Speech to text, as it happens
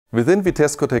Within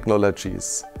Vitesco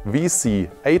Technologies, we see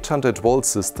 800-volt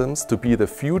systems to be the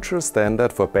future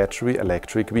standard for battery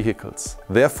electric vehicles.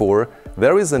 Therefore,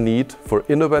 there is a need for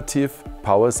innovative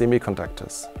power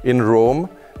semiconductors. In ROHM,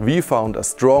 we found a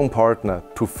strong partner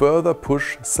to further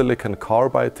push silicon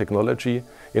carbide technology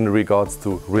in regards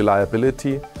to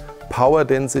reliability, power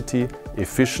density,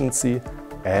 efficiency,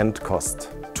 and cost.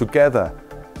 Together,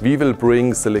 we will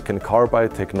bring silicon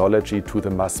carbide technology to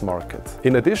the mass market.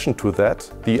 In addition to that,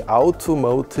 the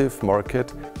automotive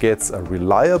market gets a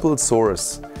reliable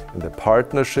source in the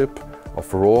partnership of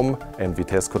ROHM and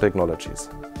Vitesco Technologies.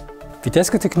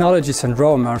 Vitesco Technologies and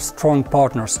ROHM are strong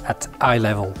partners at eye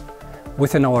level.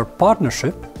 Within our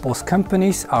partnership, both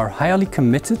companies are highly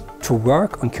committed to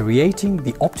work on creating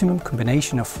the optimum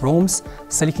combination of ROHM's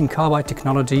silicon carbide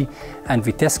technology and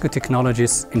Vitesco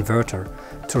Technologies inverter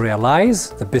to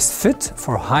realize the best fit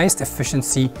for highest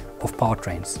efficiency of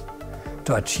powertrains.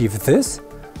 To achieve this,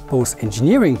 both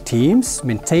engineering teams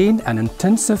maintain an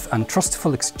intensive and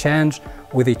trustful exchange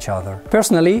with each other.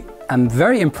 Personally, I'm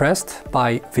very impressed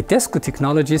by Vitesco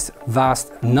Technologies'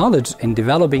 vast knowledge in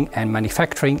developing and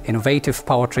manufacturing innovative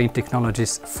powertrain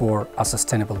technologies for a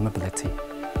sustainable mobility.